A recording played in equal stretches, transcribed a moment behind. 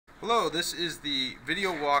Hello, this is the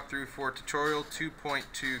video walkthrough for tutorial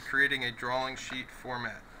 2.2, creating a drawing sheet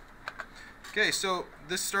format. Okay, so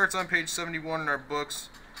this starts on page 71 in our books.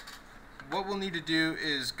 What we'll need to do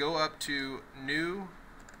is go up to New,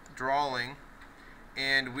 Drawing,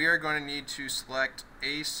 and we are going to need to select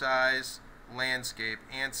A size landscape,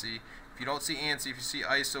 ANSI. If you don't see ANSI, if you see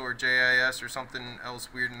ISO or JIS or something else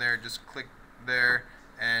weird in there, just click there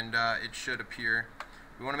and it should appear.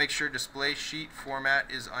 We want to make sure display sheet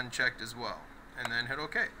format is unchecked as well, and then hit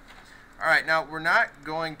OK. Alright, now we're not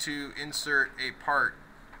going to insert a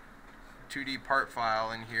 2D part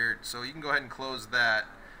file in here, so you can go ahead and close that.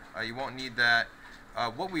 You won't need that.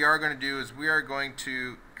 What we are going to do is we are going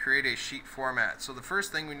to create a sheet format. So the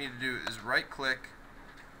first thing we need to do is right click,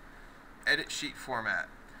 edit sheet format,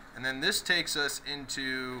 and then this takes us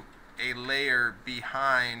into a layer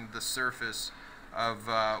behind the surface of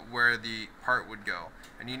where the part would go.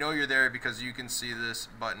 And you know you're there because you can see this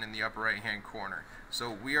button in the upper right hand corner.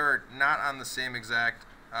 So we are not on the same exact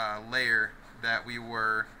layer that we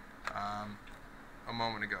were a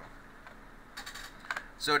moment ago.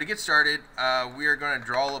 So to get started, we are going to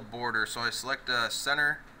draw a border. So I select a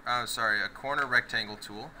corner rectangle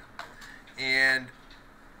tool, and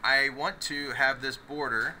I want to have this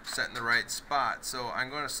border set in the right spot. So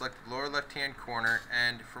I'm going to select the lower left hand corner,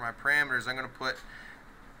 and for my parameters I'm going to put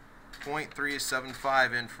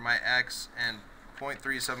 0.375 in for my X and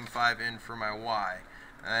 0.375 in for my Y,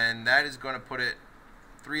 and that is going to put it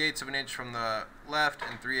 3/8 of an inch from the left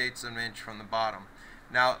and 3/8 of an inch from the bottom.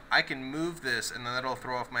 Now I can move this and then that'll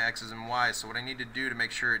throw off my X's and Y's, so what I need to do to make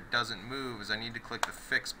sure it doesn't move is I need to click the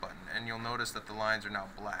fix button, and you'll notice that the lines are now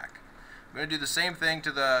black. I'm going to do the same thing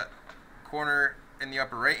to the corner in the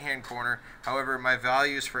upper right hand corner. However, my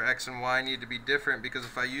values for X and Y need to be different, because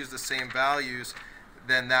if I use the same values,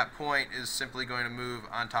 then that point is simply going to move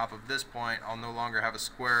on top of this point. I'll no longer have a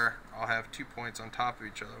square, I'll have 2 points on top of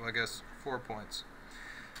each other. Well, I guess 4 points.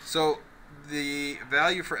 So the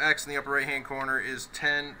value for X in the upper right hand corner is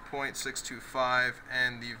 10.625,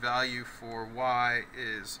 and the value for Y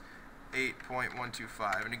is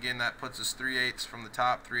 8.125, and again that puts us 3/8 from the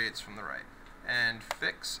top, 3/8 from the right. And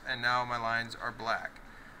fix, and now my lines are black.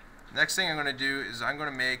 Next thing I'm going to do is I'm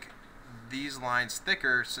going to make these lines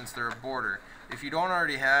thicker since they're a border. If you don't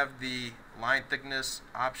already have the line thickness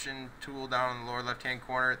option tool down in the lower left hand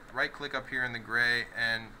corner, right click up here in the gray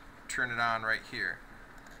and turn it on right here.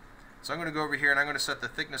 So I'm going to go over here and I'm going to set the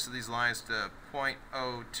thickness of these lines to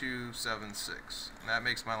 0.0276, and that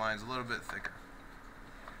makes my lines a little bit thicker.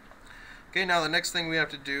 Okay, now the next thing we have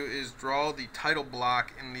to do is draw the title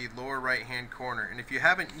block in the lower right hand corner. And if you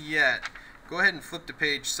haven't yet, go ahead and flip to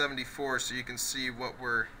page 74 so you can see what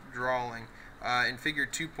we're drawing. In figure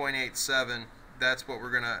 2.87, that's what we're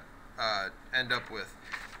going to end up with.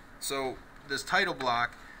 So this title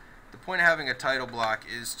block, the point of having a title block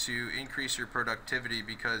is to increase your productivity,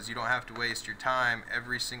 because you don't have to waste your time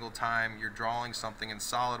every single time you're drawing something in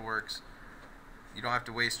SolidWorks. You don't have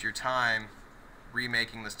to waste your time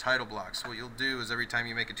remaking this title block. So what you'll do is every time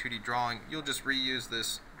you make a 2D drawing, you'll just reuse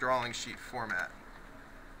this drawing sheet format.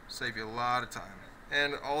 Save you a lot of time,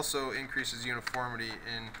 and also increases uniformity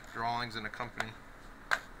in drawings in a company.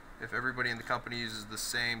 If everybody in the company uses the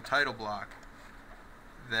same title block,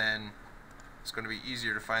 then it's going to be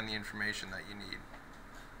easier to find the information that you need.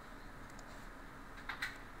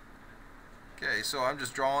 Okay, so I'm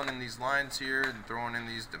just drawing in these lines here and throwing in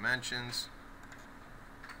these dimensions.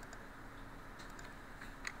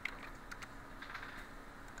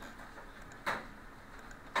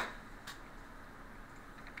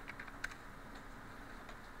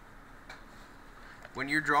 When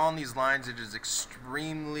you're drawing these lines, it is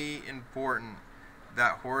extremely important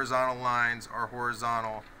that horizontal lines are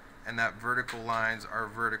horizontal and that vertical lines are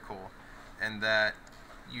vertical, and that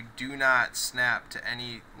you do not snap to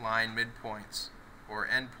any line midpoints or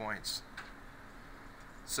endpoints.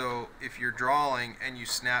 So if you're drawing and you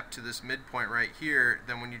snap to this midpoint right here,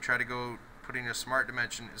 then when you try to go put in a smart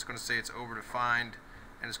dimension, it's going to say it's over-defined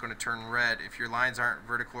and it's going to turn red. If your lines aren't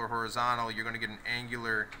vertical or horizontal, you're going to get an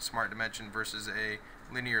angular smart dimension versus a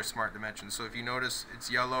linear smart dimension. So if you notice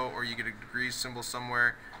it's yellow or you get a degree symbol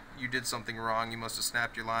somewhere, you did something wrong. You must have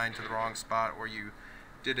snapped your line to the wrong spot, or you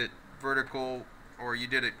did it vertical, or you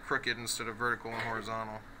did it crooked instead of vertical and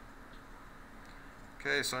horizontal.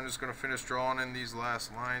 Okay, so I'm just going to finish drawing in these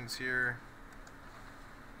last lines here.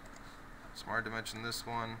 Smart dimension this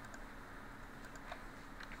one,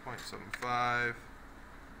 0.75.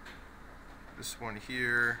 This one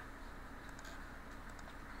here,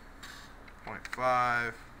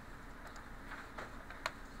 0.5.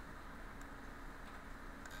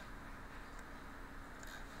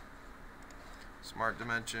 Mark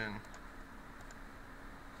dimension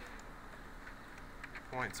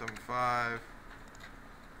 0.75.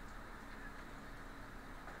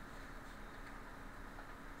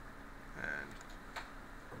 And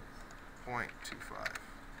 0.25.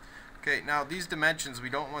 Okay, now these dimensions,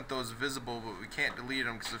 we don't want those visible, but we can't delete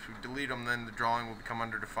them, because if we delete them, then the drawing will become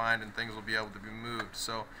underdefined and things will be able to be moved.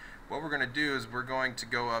 So what we're going to do is we're going to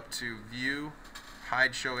go up to View,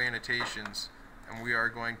 Hide Show Annotations, and we are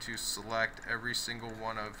going to select every single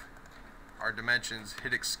one of our dimensions,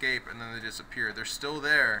 hit Escape, and then they disappear. They're still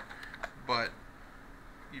there, but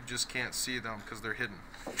you just can't see them because they're hidden.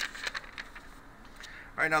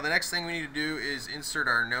 Alright, now the next thing we need to do is insert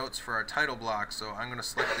our notes for our title block. So I'm going to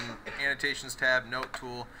select the Annotations tab, Note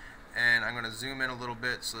tool, and I'm going to zoom in a little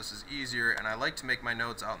bit so this is easier, and I like to make my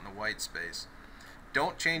notes out in the white space.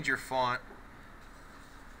 Don't change your font.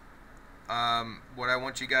 What I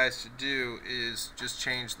want you guys to do is just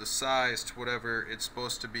change the size to whatever it's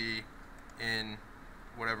supposed to be in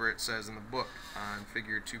whatever it says in the book on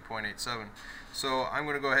figure 2.87. So I'm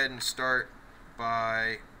going to go ahead and start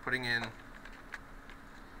by putting in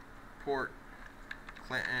Port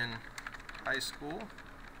Clinton High School.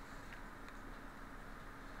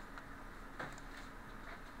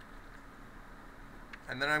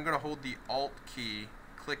 And then I'm going to hold the Alt key,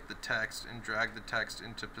 click the text, and drag the text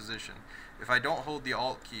into position. If I don't hold the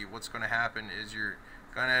Alt key, what's going to happen is you're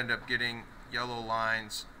going to end up getting yellow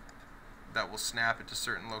lines that will snap into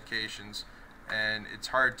certain locations, and it's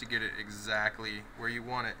hard to get it exactly where you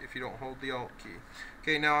want it if you don't hold the Alt key.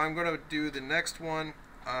 Okay, now I'm going to do the next one.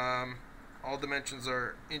 All dimensions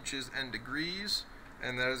are inches and degrees,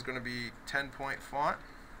 and that is going to be 10-point font.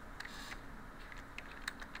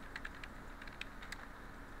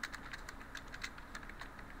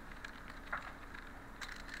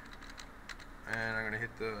 And I'm going to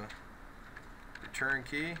hit the return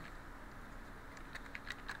key.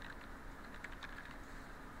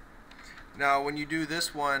 Now when you do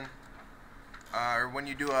this one, or when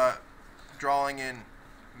you do a drawing in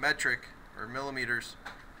metric or millimeters,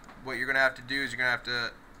 what you're going to have to do is you're going to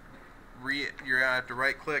have to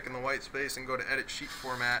right click in the white space and go to edit sheet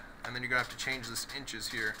format, and then you're going to have to change this inches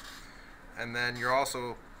here. And then you're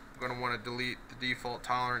also going to want to delete the default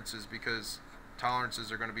tolerances, because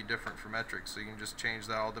tolerances are going to be different for metric, so you can just change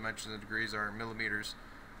that all dimensions and degrees are millimeters.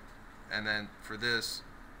 And then for this,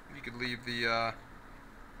 you could leave the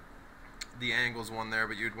angles one there,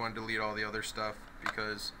 but you'd want to delete all the other stuff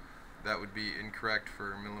because that would be incorrect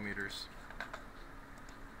for millimeters.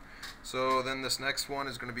 So then this next one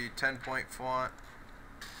is going to be 10-point font,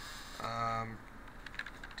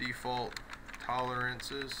 default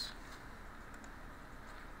tolerances.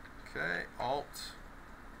 Okay, Alt,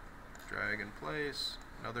 drag in place,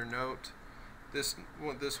 another note. This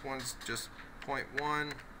one's just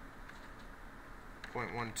 0.1,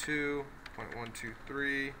 0.12,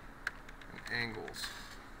 0.123, and angles.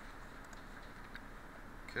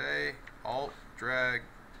 Okay, Alt, drag,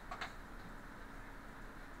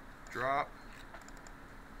 drop.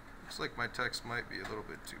 Looks like my text might be a little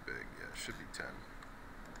bit too big. Yeah, it should be 10.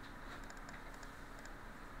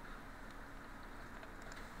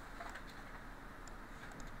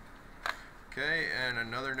 Okay, and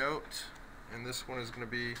another note, and this one is going to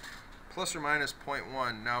be plus or minus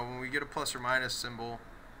 0.1. Now when we get a plus or minus symbol,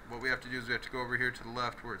 what we have to do is we have to go over here to the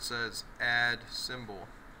left where it says add symbol,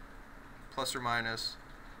 plus or minus,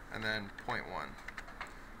 and then 0.1.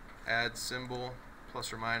 Add symbol,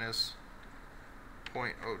 plus or minus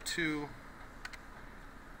 0.02,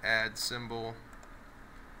 add symbol,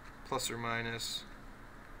 plus or minus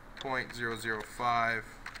 0.005,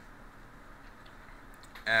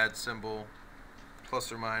 add symbol,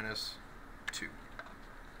 plus or minus 2.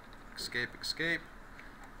 Escape, escape.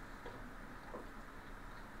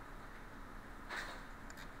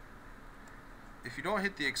 If you don't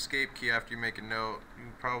hit the escape key after you make a note,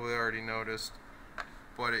 you probably already noticed,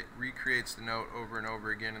 but it recreates the note over and over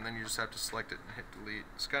again, and then you just have to select it and hit delete.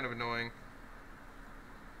 It's kind of annoying.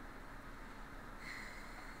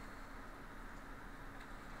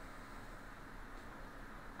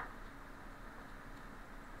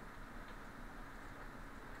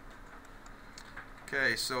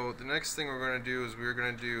 Okay, so the next thing we're going to do is we're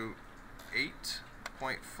going to do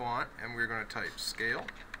 8-point font, and we're going to type scale.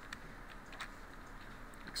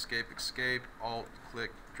 Escape, escape, Alt,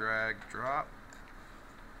 click, drag, drop.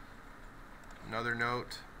 Another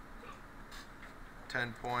note,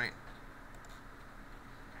 10-point,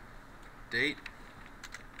 date.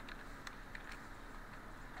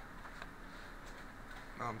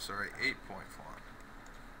 No, I'm sorry, 8-point font.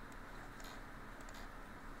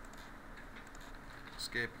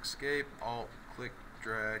 Escape, escape, Alt, click,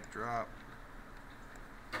 drag, drop.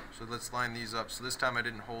 So let's line these up. So this time I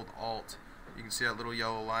didn't hold Alt. You can see that little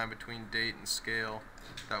yellow line between date and scale.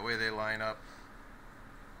 That way they line up.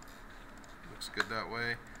 Looks good that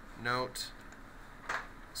way. Note,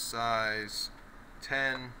 size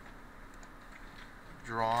 10,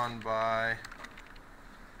 drawn by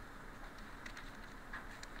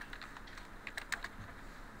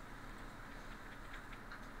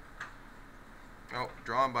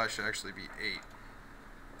drawn by should actually be 8.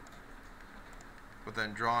 But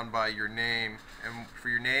then drawn by your name, and for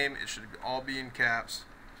your name it should all be in caps,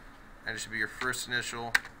 and it should be your first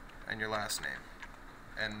initial and your last name,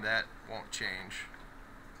 and that won't change.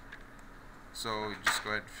 So just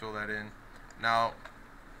go ahead and fill that in. Now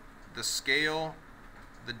the scale,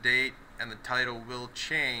 the date, and the title will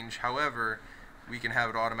change. However, we can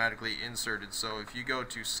have it automatically inserted. So if you go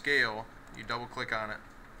to scale, you double click on it,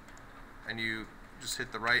 and you just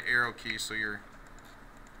hit the right arrow key so your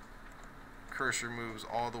cursor moves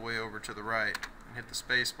all the way over to the right, and hit the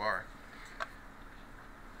space bar.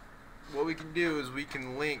 What we can do is we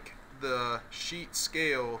can link the sheet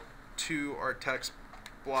scale to our text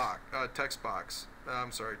box,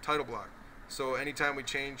 title block. So anytime we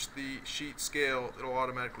change the sheet scale, it'll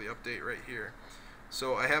automatically update right here.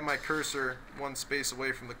 So I have my cursor one space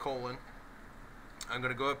away from the colon. I'm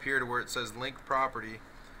going to go up here to where it says link property,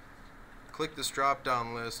 click this drop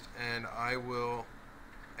down list, and I will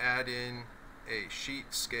add in a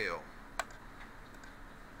sheet scale.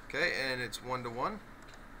 Okay, and it's 1:1.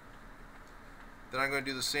 Then I'm going to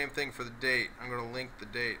do the same thing for the date. I'm going to link the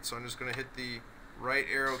date. So I'm just going to hit the right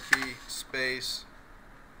arrow key, space,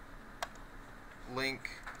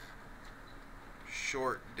 link,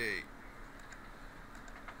 short date.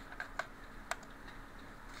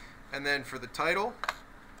 And then for the title,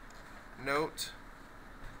 note,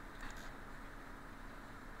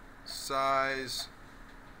 size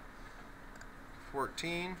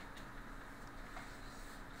 14,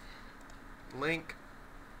 link.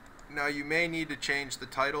 Now you may need to change the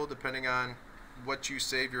title depending on what you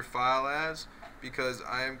save your file as, because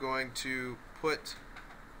I am going to put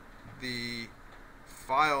the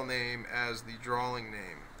file name as the drawing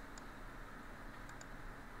name.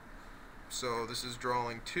 So this is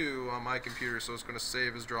drawing 2 on my computer, so it's going to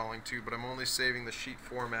save as drawing 2, but I'm only saving the sheet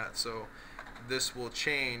format, so this will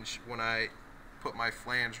change when I put my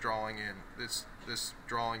flange drawing in. This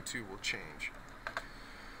drawing 2 will change.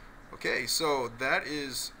 Okay, so that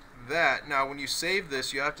is that. Now when you save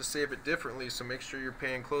this, you have to save it differently, so make sure you're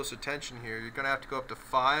paying close attention here. You're going to have to go up to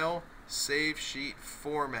File, Save Sheet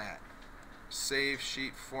Format. Save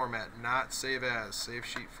Sheet Format, not Save As, Save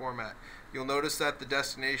Sheet Format. You'll notice that the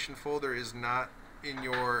destination folder is not in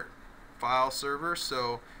your file server,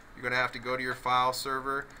 so you're going to have to go to your file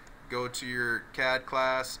server, go to your CAD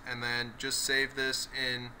class, and then just save this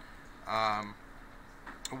in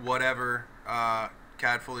whatever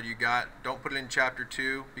CAD folder you got. Don't put it in Chapter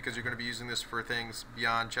 2 because you're going to be using this for things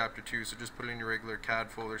beyond Chapter 2, so just put it in your regular CAD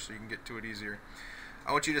folder so you can get to it easier.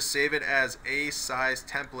 I want you to save it as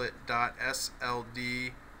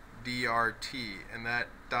asizetemplate.sld DRT, and that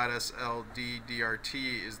 .sld.drt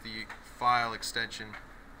is the file extension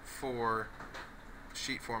for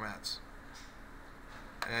sheet formats.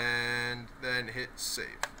 And then hit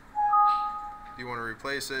save. Do you want to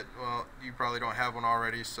replace it? Well, you probably don't have one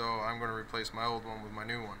already, so I'm going to replace my old one with my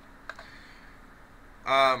new one.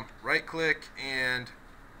 Right click, and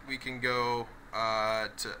we can go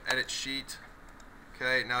to edit sheet.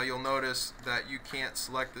 Okay, now you'll notice that you can't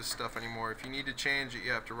select this stuff anymore. If you need to change it,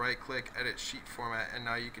 you have to right click, edit sheet format, and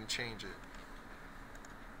now you can change it.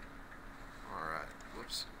 Alright,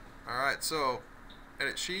 whoops. Alright, so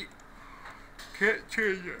edit sheet. Can't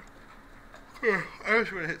change it. I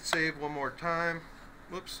just want to hit save one more time.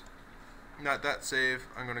 Whoops. Not that save.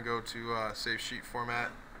 I'm going to go to save sheet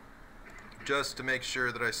format just to make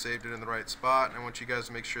sure that I saved it in the right spot. And I want you guys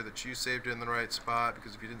to make sure that you saved it in the right spot,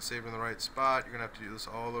 because if you didn't save it in the right spot, you're going to have to do this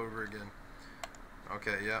all over again.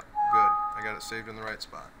 Okay, yep, good. I got it saved in the right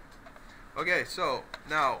spot. Okay, so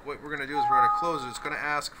now what we're going to do is we're going to close it. It's going to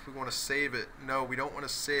ask if we want to save it. No, we don't want to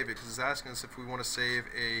save it because it's asking us if we want to save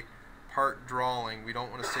a part drawing. We don't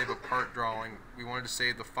want to save a part drawing. We wanted to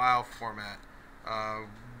save the file format.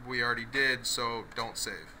 We already did, so don't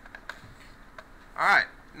save. Alright,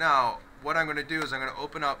 now what I'm going to do is I'm going to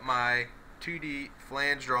open up my 2D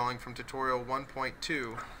flange drawing from tutorial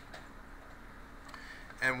 1.2,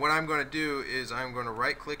 and what I'm going to do is I'm going to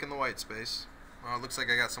right click in the white space. Well, it looks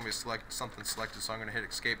like I got something selected, so I'm going to hit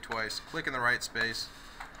escape twice, click in the right space,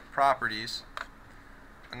 properties.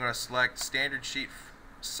 I'm going to select standard sheet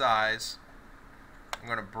size. I'm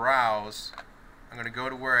going to browse. I'm going to go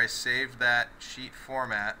to where I saved that sheet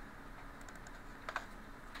format.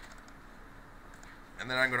 and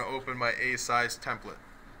then I'm going to open my A size template.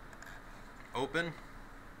 Open.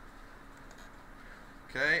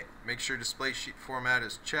 Okay, make sure display sheet format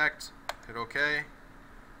is checked. Hit OK,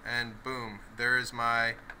 and boom, there is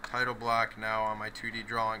my title block now on my 2D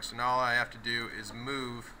drawing. So now all I have to do is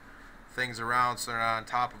move things around so they're not on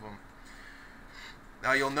top of them.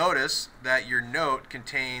 Now you'll notice that your note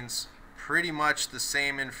contains pretty much the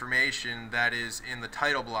same information that is in the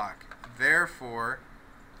title block. Therefore,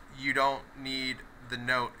 you don't need the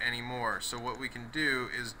note anymore. So what we can do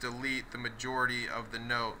is delete the majority of the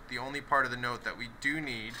note. The only part of the note that we do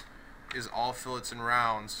need is all fillets and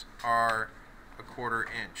rounds are 1/4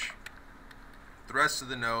 inch. The rest of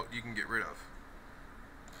the note you can get rid of.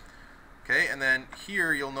 Okay, and then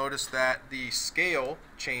here you'll notice that the scale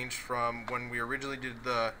changed from when we originally did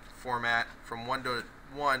the format from 1 to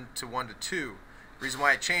 1 to 1 to 2. The reason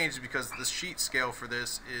why it changed is because the sheet scale for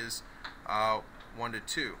this is 1 to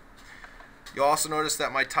 2. You'll also notice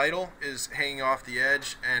that my title is hanging off the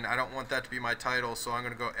edge, and I don't want that to be my title, so I'm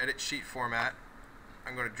going to go Edit Sheet Format.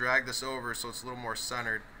 I'm going to drag this over so it's a little more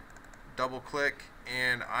centered. Double click,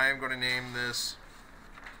 and I am going to name this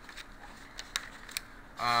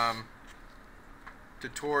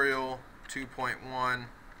Tutorial 2.1.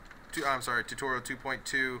 Tutorial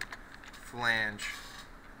 2.2 Flange,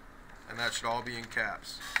 and that should all be in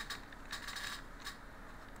caps.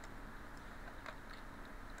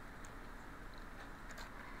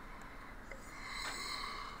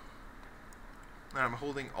 And I'm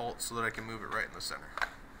holding Alt so that I can move it right in the center.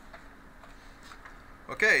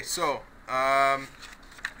 Okay, so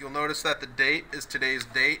you'll notice that the date is today's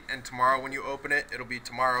date, and tomorrow when you open it, it'll be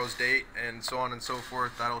tomorrow's date, and so on and so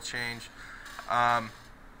forth. That'll change. I'm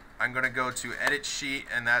going to go to Edit Sheet,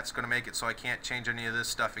 and that's going to make it so I can't change any of this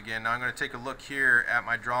stuff again. Now I'm going to take a look here at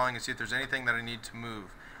my drawing and see if there's anything that I need to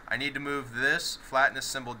move. I need to move this flatness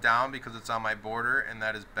symbol down because it's on my border, and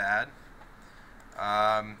that is bad.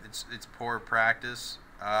 It's poor practice.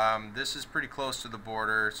 This is pretty close to the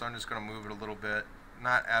border, so I'm just going to move it a little bit.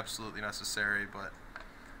 Not absolutely necessary, but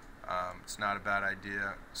it's not a bad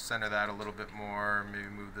idea. Center that a little bit more, maybe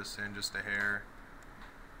move this in just a hair.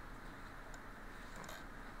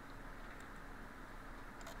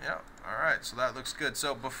 Yeah, alright, so that looks good.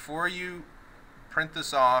 So before you print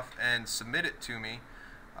this off and submit it to me,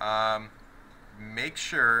 make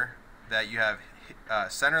sure that you have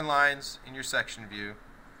center lines in your section view,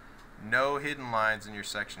 no hidden lines in your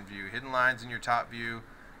section view, hidden lines in your top view,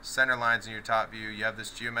 center lines in your top view. You have this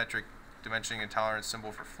geometric dimensioning and tolerance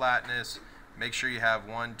symbol for flatness. Make sure you have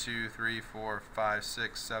 1, 2, 3, 4, 5,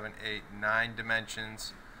 6, 7, 8, 9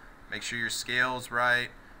 dimensions. Make sure your scale's right.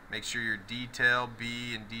 Make sure your detail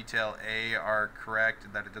B and detail A are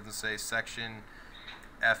correct, that it doesn't say section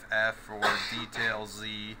FF or detail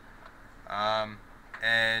Z.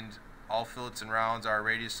 And all fillets and rounds are a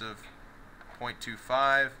radius of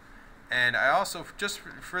 0.25. And I also, just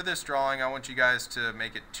for this drawing, I want you guys to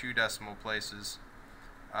make it 2 decimal places.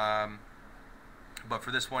 But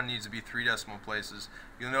for this one, it needs to be 3 decimal places.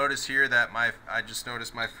 You'll notice here that I just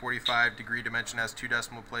noticed my 45-degree dimension has 2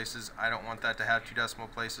 decimal places. I don't want that to have 2 decimal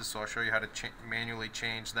places, so I'll show you how to manually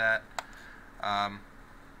change that.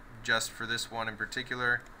 Just for this one in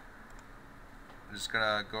particular, I'm just going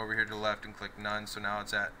to go over here to the left and click None, so now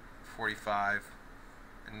it's at 45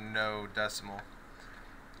 and no decimal.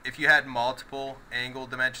 If you had multiple angle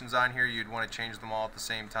dimensions on here, you'd want to change them all at the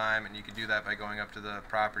same time, and you can do that by going up to the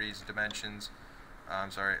Properties, Dimensions,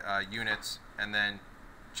 Units, and then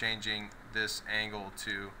changing this angle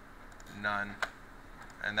to None,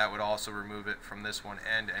 and that would also remove it from this one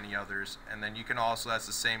and any others. And then you can also, that's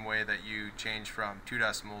the same way that you change from 2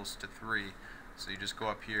 decimals to 3. So you just go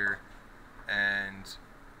up here and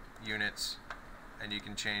Units, and you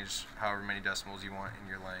can change however many decimals you want in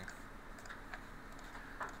your length.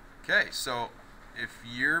 Okay, so if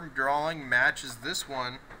your drawing matches this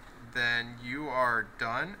one, then you are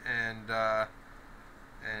done, and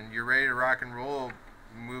you're ready to rock and roll,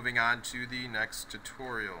 moving on to the next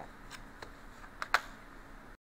tutorial.